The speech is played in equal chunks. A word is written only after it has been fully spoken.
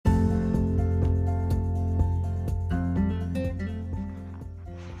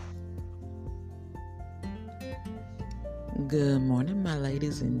Good morning, my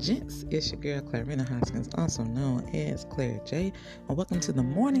ladies and gents. It's your girl, Clarina Hoskins, also known as Claire J. And welcome to the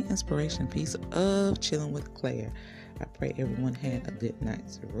morning inspiration piece of Chilling with Claire. I pray everyone had a good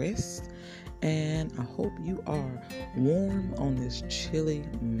night's rest, and I hope you are warm on this chilly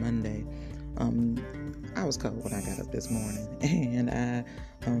Monday. I was cold when I got up this morning, and I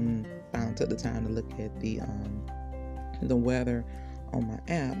finally took the time to look at the weather on my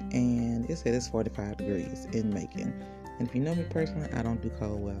app, and it said it's 45 degrees in Macon. And if you know me personally, I don't do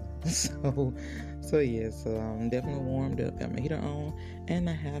cold weather. So I'm definitely warmed up. Got my heater on, and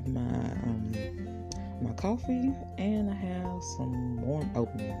I have my coffee, and I have some warm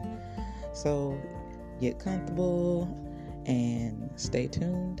oatmeal. So get comfortable and stay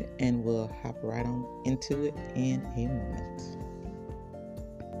tuned, and we'll hop right on into it in a moment.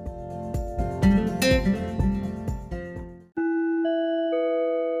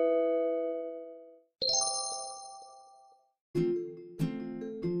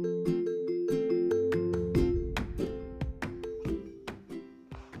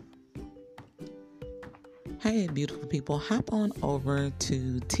 Hey, beautiful people, hop on over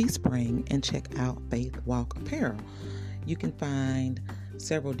to Teespring and check out Faith Walk Apparel. You can find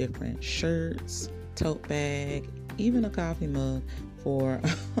several different shirts, tote bag, even a coffee mug for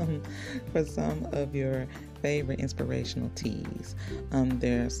some of your favorite inspirational tees.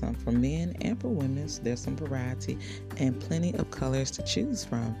 There's some for men and for women. There's some variety and plenty of colors to choose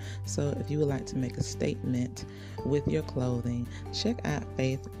from. So if you would like to make a statement with your clothing, check out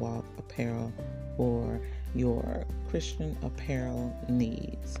Faith Walk Apparel for your Christian apparel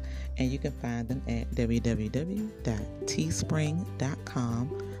needs, and you can find them at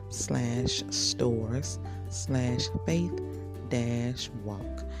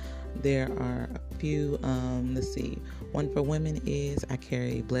www.teespring.com/stores/faith-walk. There are a few, one for women is I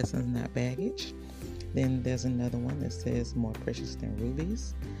carry blessings, not baggage. Then there's another one that says more precious than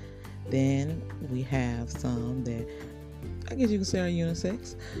rubies. Then we have some that I guess you can say are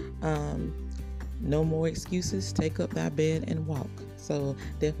unisex. No more excuses, take up thy bed and walk. So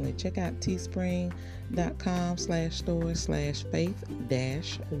definitely check out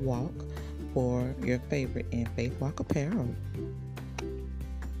teespring.com/store/faith-walk for your favorite in Faith Walk apparel.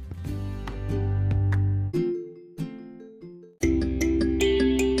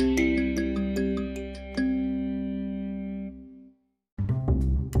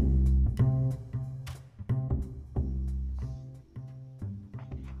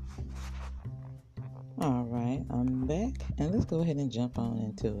 All right, I'm back, and let's go ahead and jump on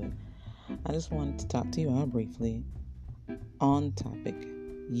into it. I just wanted to talk to you all briefly on the topic,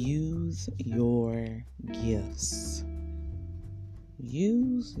 use your gifts.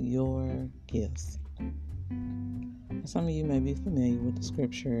 Use your gifts. Some of you may be familiar with the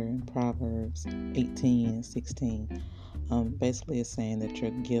scripture in Proverbs 18:16. Basically, it's saying that your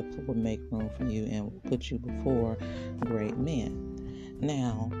gift will make room for you and will put you before great men.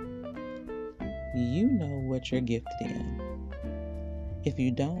 Now, you know what you're gifted in. If you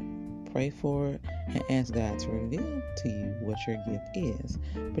don't, pray for it and ask God to reveal to you what your gift is.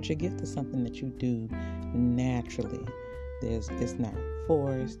 But your gift is something that you do naturally. It's not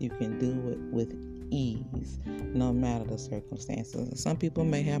forced. You can do it with ease, no matter the circumstances. Some people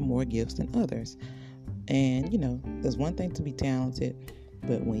may have more gifts than others. And, there's one thing to be talented,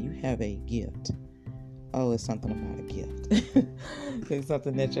 but when you have a gift, it's something about a gift. It's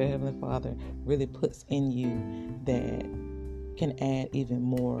something that your Heavenly Father really puts in you that can add even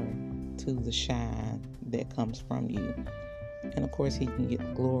more to the shine that comes from you. And of course, He can get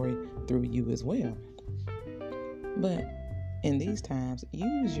the glory through you as well. But in these times,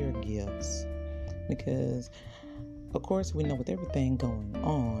 use your gifts, because of course we know with everything going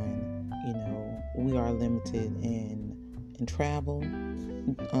on, we are limited in travel,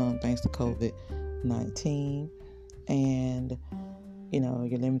 thanks to COVID-19, and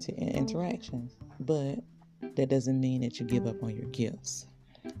you're limited in interactions, but that doesn't mean that you give up on your gifts.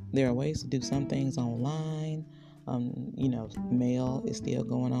 There are ways to do some things online. Mail is still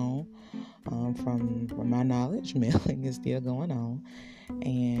going on. From my knowledge, mailing is still going on,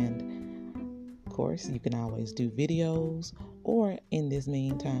 and of course you can always do videos, or in this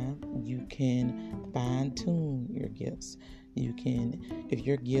meantime you can fine-tune your gifts. You can, if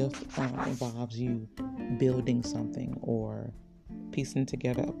your gift involves you building something or piecing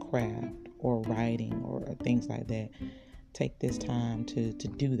together a craft or writing or things like that, take this time to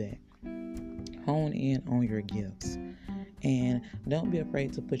do that. Hone in on your gifts, and don't be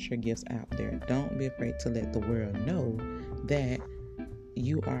afraid to put your gifts out there. Don't be afraid to let the world know that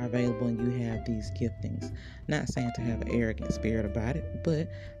you are available and you have these giftings. Not saying to have an arrogant spirit about it, but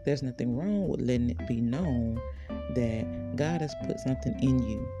there's nothing wrong with letting it be known that God has put something in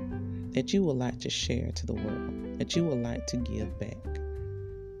you that you would like to share to the world, that you would like to give back.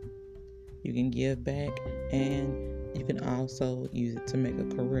 You can give back, and you can also use it to make a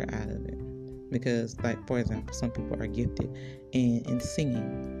career out of it. Because, like, for example, some people are gifted in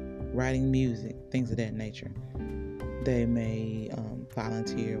singing, writing music, things of that nature. They may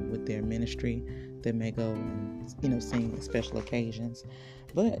volunteer with their ministry. They may go and, sing at special occasions.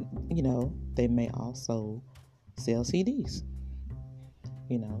 But, they may also sell CDs.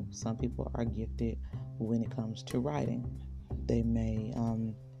 Some people are gifted when it comes to writing. They may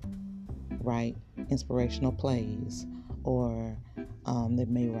write inspirational plays, or they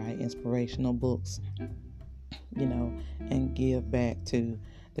may write inspirational books, and give back to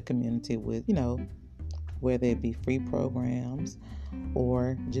the community with, whether it be free programs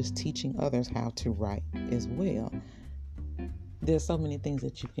or just teaching others how to write as well. There's so many things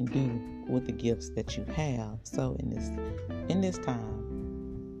that you can do with the gifts that you have. So in this time,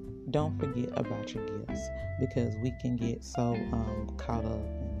 don't forget about your gifts, because we can get so caught up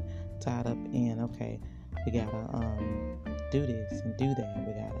and tied up in, okay, we gotta do this and do that.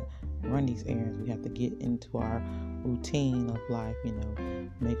 We gotta run these errands. We have to get into our routine of life,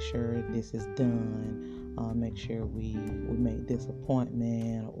 make sure this is done. Make sure we make this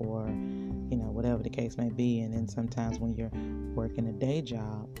appointment, or whatever the case may be. And then sometimes when you're working a day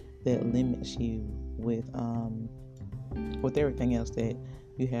job, that limits you with everything else that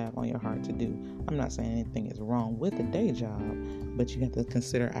you have on your heart to do. I'm not saying anything is wrong with a day job, but you have to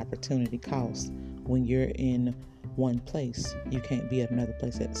consider opportunity costs. When you're in one place, you can't be at another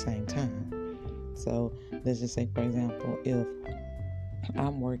place at the same time. So let's just say, for example, if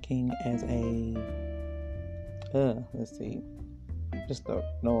I'm working as a just throw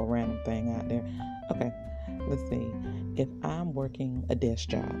a random thing out there. Okay, let's see. If I'm working a desk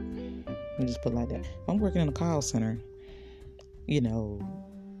job, let me just put it like that. If I'm working in a call center,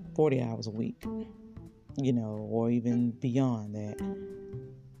 40 hours a week, or even beyond that,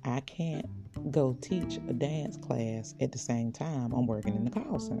 I can't go teach a dance class at the same time I'm working in the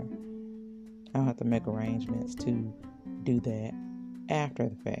call center. I'll have to make arrangements to do that after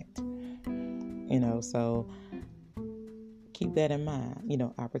the fact. So keep that in mind,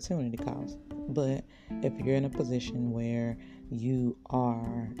 opportunity cost. But if you're in a position where you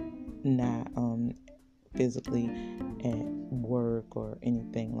are not physically at work or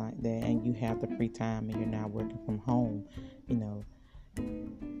anything like that, and you have the free time and you're not working from home,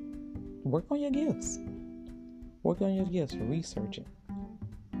 work on your gifts. Work on your gifts. Research it.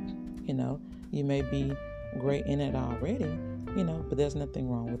 You may be great in it already, but there's nothing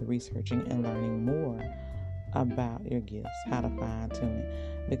wrong with researching and learning more about your gifts, how to fine tune it.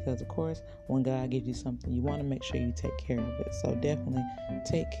 Because, of course, when God gives you something, you want to make sure you take care of it. So definitely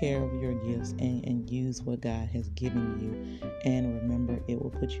take care of your gifts and use what God has given you. And remember, it will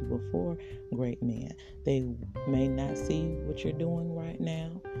put you before great men. They may not see what you're doing right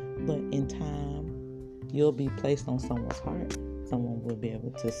now, but in time, you'll be placed on someone's heart. Someone will be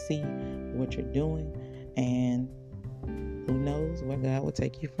able to see what you're doing, and who knows where God will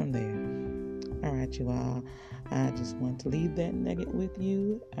take you from there. All right, you all. I just want to leave that nugget with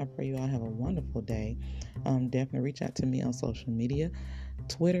you. I pray you all have a wonderful day. Definitely reach out to me on social media.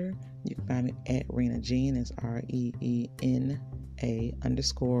 Twitter, you can find me at Rena Jean. It's REENA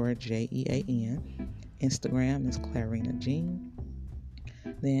 _JEAN. Instagram is Clarina Jean.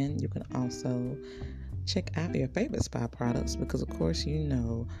 Then you can also check out your favorite spa products, because of course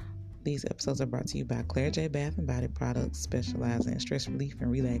these episodes are brought to you by Claire J. Bath and Body Products, specializing in stress relief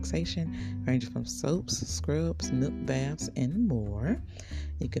and relaxation, ranging from soaps, scrubs, milk baths, and more.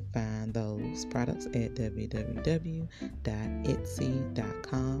 You can find those products at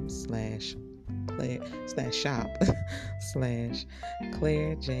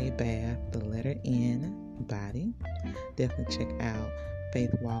www.etsy.com/shop/Claire J. Bath, the letter N, Body. Definitely check out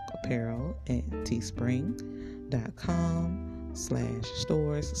Faith Walk Apparel at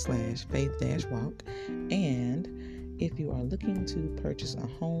teespring.com/stores/faith-walk. And if you are looking to purchase a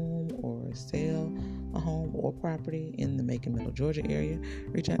home or sell a home or property in the Macon, Middle Georgia area,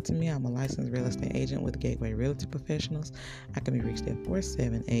 reach out to me. I'm a licensed real estate agent with Gateway Realty Professionals. I can be reached at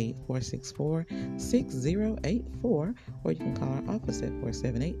 478-464-6084, or you can call our office at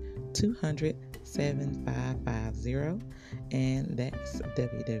 478-200-7550, and that's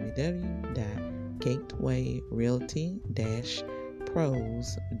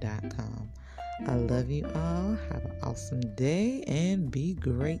www.gatewayrealty-pros.com. I love you all. Have an awesome day and be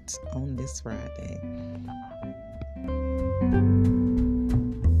great on this Friday.